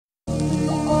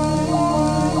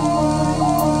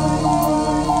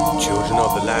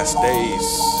last days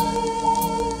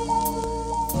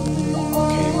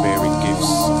came bearing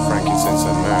gifts of frankincense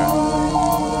and myrrh.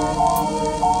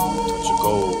 Touch of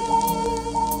gold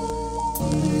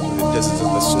through the deserts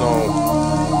of the snow.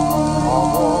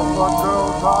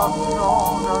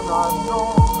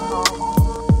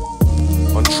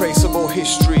 Untraceable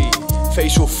history,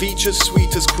 facial features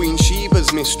sweet as Queen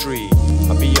Sheba's mystery.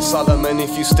 I'll be your Solomon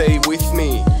if you stay with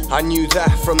me. I knew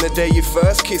that from the day you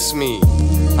first kissed me.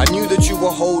 I knew that you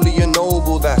were holy and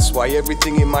noble. That's why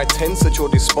everything in my tent's at your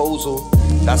disposal.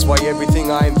 That's why everything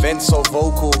I invent so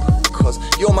vocal. Cause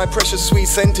you're my precious sweet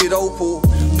scented opal.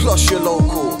 Plus you're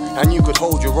local and you could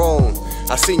hold your own.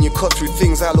 I seen you cut through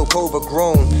things that look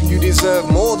overgrown. You deserve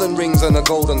more than rings and a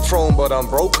golden throne. But I'm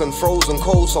broken, frozen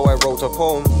cold, so I wrote a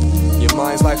poem. Your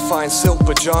mind's like fine silk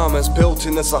pajamas, built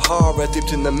in the Sahara,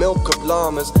 dipped in the milk of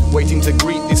llamas, waiting to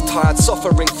greet this tired,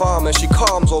 suffering farmer. She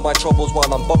calms all my troubles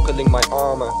while I'm buckling my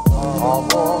armor. All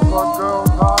the girls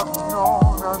I've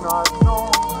known and I've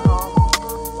known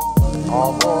some.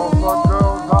 All the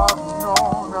girls I've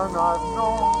known and I've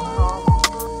known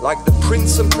some. Like the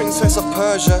prince and princess of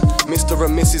Persia, Mr.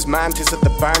 and Mrs. Mantis at the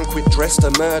banquet dressed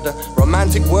to murder.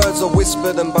 Romantic words are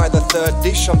whispered, and by the third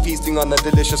dish I'm feasting on the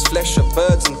delicious flesh of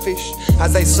birds and fish.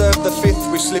 As they served the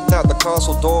fifth, we slipped out the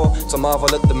castle door to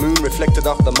marvel at the moon reflected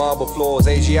off the marble floors.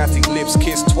 Asiatic lips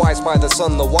kissed twice by the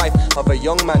sun, the wife of a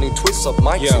young man who twists up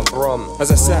mics and brum.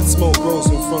 As I sat, smoke rose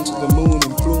in front of the moon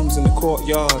in plumes in the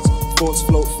courtyards. Thoughts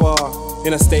float far.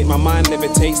 In a state my mind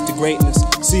levitates to greatness.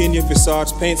 Seeing your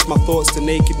visage paints my thoughts to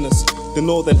nakedness. The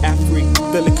northern Afri,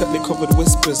 delicately covered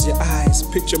whispers. Your eyes,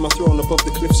 picture my throne above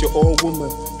the cliffs. You're all woman.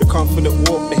 The confident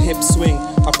walk, the hip swing.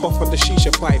 I puff on the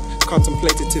shisha pipe,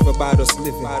 contemplative about us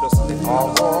living. All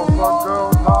the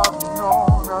girls I've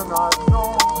known and I've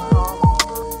known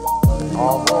some.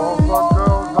 All the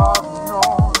girls I've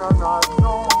known and I've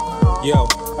known some. Yo,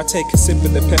 I take a sip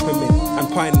of the peppermint and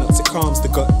pine nuts, it calms the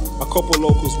gut. A couple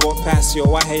locals walk past,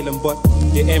 yo, I hail them, but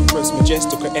the Empress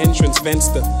majestic, her entrance vents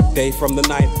the day from the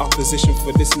night. Opposition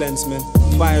for this lensman.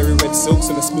 Fiery red silks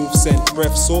and a smooth scent.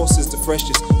 Breath source is the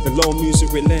freshest, the low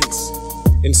music relents.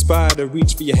 Inspired to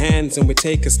reach for your hands and we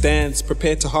take a stance.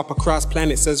 Prepared to hop across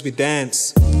planets as we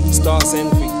dance. Stars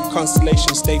envy,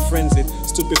 constellations stay frenzied.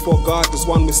 Stood before God as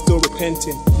one we're still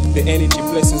repenting. The energy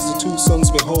blessings the two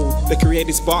suns we hold. The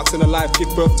created sparks in a life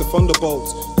give birth to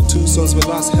thunderbolts. The two suns we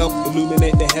lost help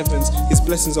illuminate the heavens. His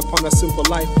blessings upon a simple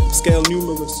life, scale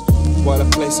numerous. While I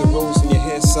place a rose in your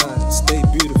hair side. Stay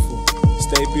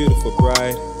beautiful,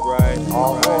 bride, bride,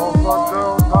 All bride. the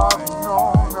girls